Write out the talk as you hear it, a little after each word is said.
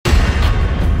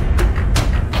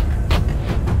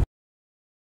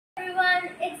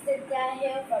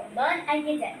learn and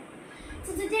get it.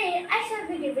 So today I shall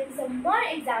be giving some more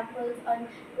examples on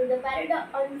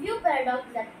few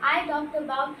paradoxes that I talked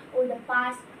about over the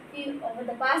past.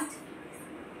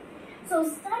 So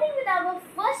starting with our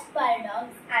first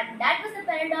paradox, and that was the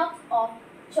paradox of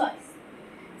choice.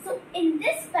 So in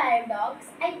this paradox,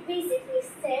 I basically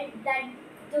said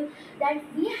that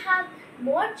we have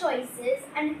more choices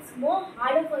and it's more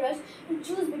harder for us to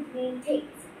choose between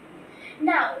things.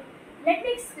 Now, let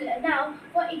me explain. Now,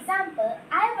 for example,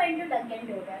 I went to Dunkin'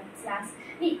 Donuts last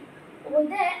week. Over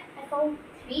there, I found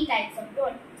 3 types of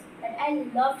donuts that I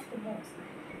loved the most.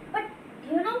 But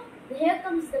here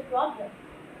comes the problem.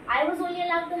 I was only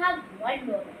allowed to have one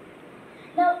donut.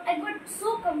 Now, I got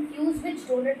so confused which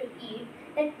donut to eat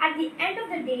that at the end of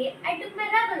the day, I took my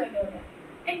regular donut.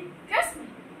 And trust me,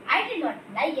 I did not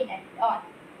like it at all.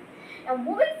 Now,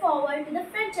 moving forward to the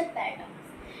friendship paradox.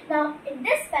 Now, in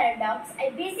this paradox,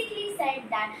 I basically said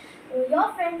that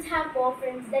your friends have more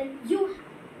friends than you have.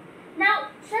 Now,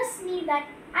 trust me that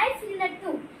I feel that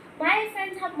too. My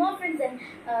friends have more friends than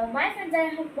have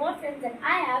more friends than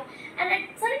I have, and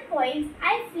at certain points,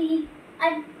 I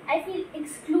feel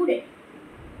excluded.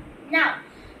 Now,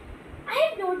 I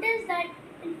have noticed that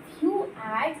in few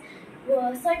ads,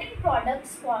 certain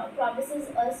products promises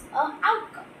us an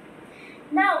outcome.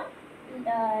 Now,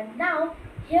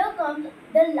 here comes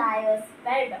the liar's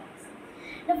paradox.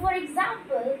 Now, for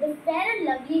example, the Fair and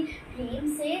Lovely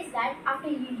cream says that after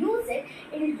you use it,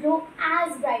 it will glow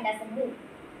as bright as the moon.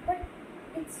 But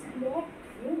it's not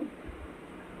true.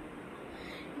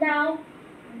 Now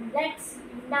let's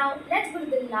go to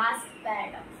the last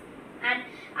paradox. And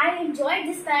I enjoyed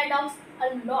this paradox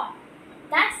a lot.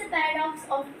 That's the paradox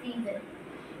of free will.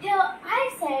 Here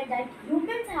I said that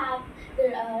humans have the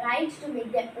right to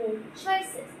make their own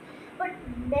choices. But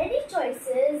many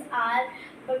choices are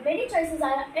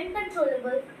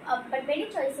uncontrollable. But many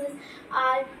choices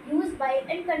are used by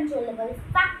uncontrollable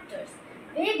factors,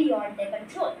 way beyond their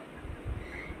control.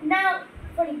 Now,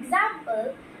 for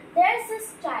example, there's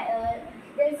this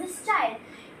child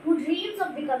who dreams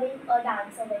of becoming a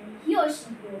dancer when he or she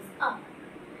grows up.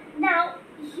 Now,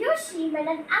 he or she met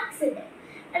an accident,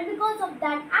 and because of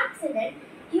that accident,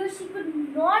 he or she could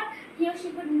not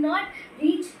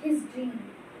reach his dream.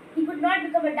 He could not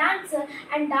become a dancer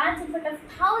and dance in front of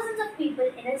thousands of people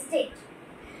in a stage.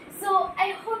 So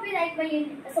I hope you like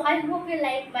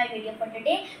my video for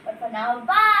today. But for now,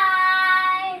 bye.